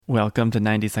Welcome to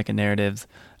 90 Second Narratives.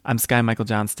 I'm Sky Michael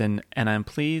Johnston, and I'm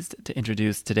pleased to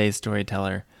introduce today's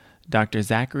storyteller, Dr.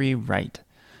 Zachary Wright,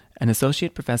 an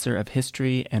associate professor of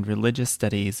history and religious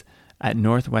studies at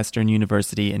Northwestern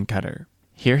University in Qatar.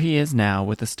 Here he is now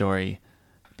with the story,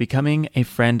 Becoming a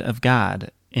Friend of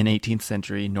God in 18th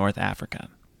Century North Africa.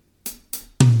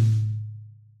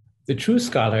 The true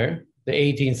scholar, the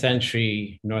 18th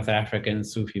century North African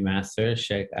Sufi master,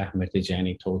 Sheikh Ahmed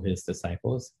Tijani, told his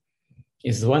disciples,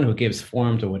 is the one who gives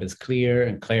form to what is clear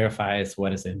and clarifies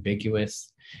what is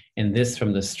ambiguous, and this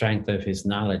from the strength of his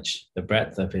knowledge, the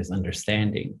breadth of his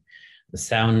understanding, the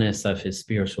soundness of his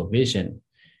spiritual vision,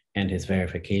 and his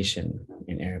verification,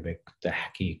 in Arabic,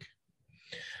 tahqiq.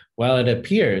 While it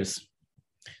appears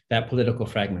that political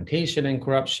fragmentation and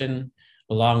corruption,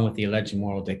 along with the alleged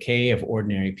moral decay of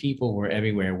ordinary people, were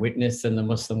everywhere witnessed in the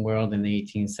Muslim world in the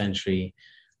 18th century,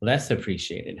 less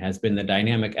appreciated has been the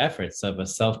dynamic efforts of a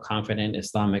self-confident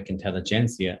Islamic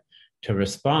intelligentsia to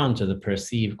respond to the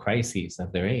perceived crises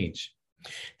of their age.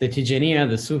 The Tijaniya,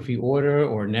 the Sufi order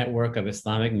or network of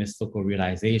Islamic mystical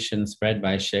realization spread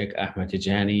by Sheikh Ahmed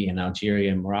Tijani in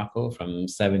Algeria and Morocco from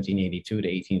 1782 to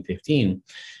 1815,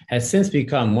 has since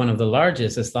become one of the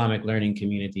largest Islamic learning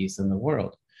communities in the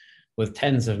world, with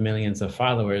tens of millions of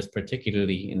followers,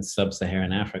 particularly in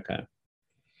sub-Saharan Africa.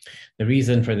 The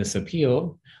reason for this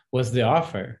appeal was the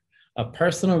offer of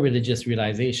personal religious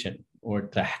realization, or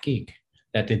tahqiq,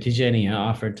 that the Tijaniya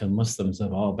offered to Muslims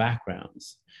of all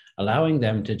backgrounds, allowing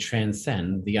them to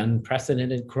transcend the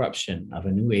unprecedented corruption of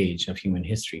a new age of human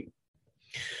history.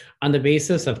 On the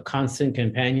basis of constant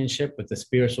companionship with the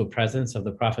spiritual presence of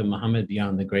the Prophet Muhammad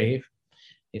beyond the grave,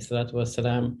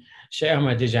 والسلام, Shaykh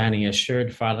Ahmad Tijani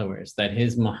assured followers that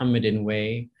his Muhammadan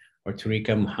way, or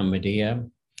Tariqa Muhammadiyya,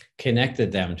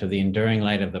 connected them to the enduring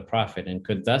light of the Prophet and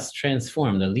could thus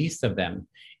transform the least of them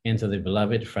into the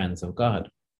beloved friends of God.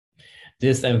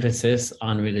 This emphasis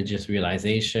on religious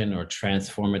realization or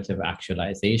transformative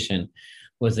actualization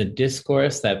was a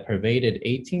discourse that pervaded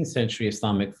 18th century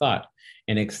Islamic thought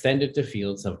and extended to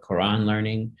fields of Quran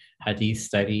learning, hadith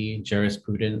study,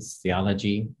 jurisprudence,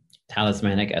 theology,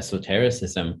 talismanic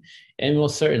esotericism, and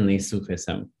most certainly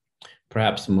Sufism.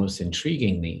 Perhaps most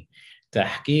intriguingly,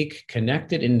 tahqiq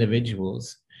connected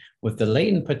individuals with the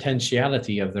latent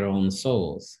potentiality of their own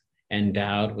souls,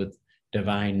 endowed with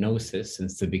divine gnosis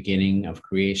since the beginning of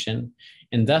creation,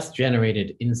 and thus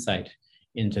generated insight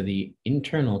into the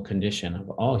internal condition of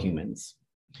all humans.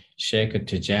 Sheikh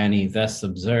Tijani thus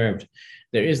observed,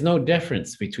 there is no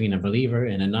difference between a believer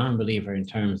and a non-believer in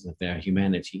terms of their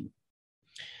humanity.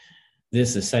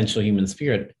 This essential human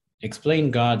spirit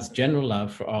explained God's general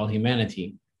love for all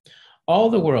humanity. All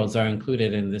the worlds are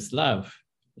included in this love,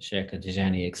 Sheikh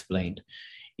Tijani explained,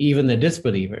 even the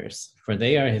disbelievers, for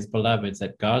they are his beloveds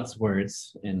at God's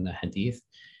words in the hadith,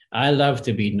 I love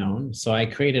to be known, so I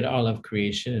created all of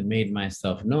creation and made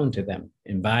myself known to them,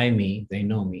 and by me they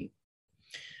know me.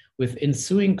 With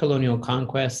ensuing colonial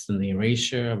conquests and the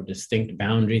erasure of distinct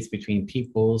boundaries between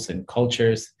peoples and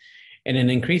cultures, in an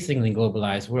increasingly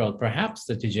globalized world, perhaps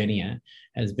the Tijaniya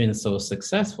has been so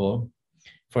successful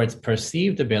for its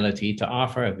perceived ability to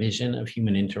offer a vision of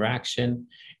human interaction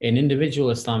and individual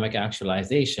Islamic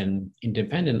actualization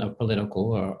independent of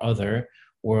political or other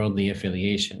worldly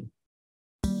affiliation.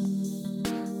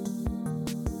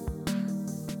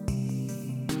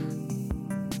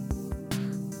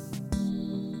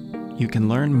 You can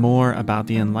learn more about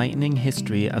the enlightening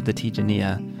history of the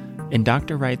Tijaniya in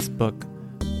Dr. Wright's book,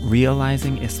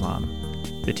 Realizing Islam,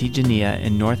 the Tijaniya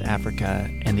in North Africa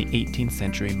and the 18th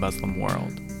Century Muslim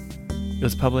World. It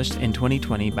was published in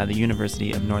 2020 by the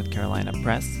University of North Carolina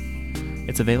Press.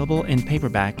 It's available in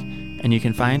paperback, and you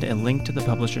can find a link to the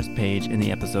publisher's page in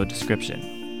the episode description.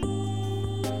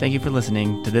 Thank you for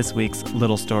listening to this week's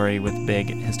little story with big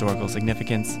historical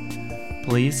significance.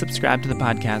 Please subscribe to the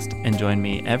podcast and join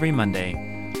me every Monday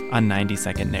on 90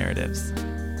 Second Narratives.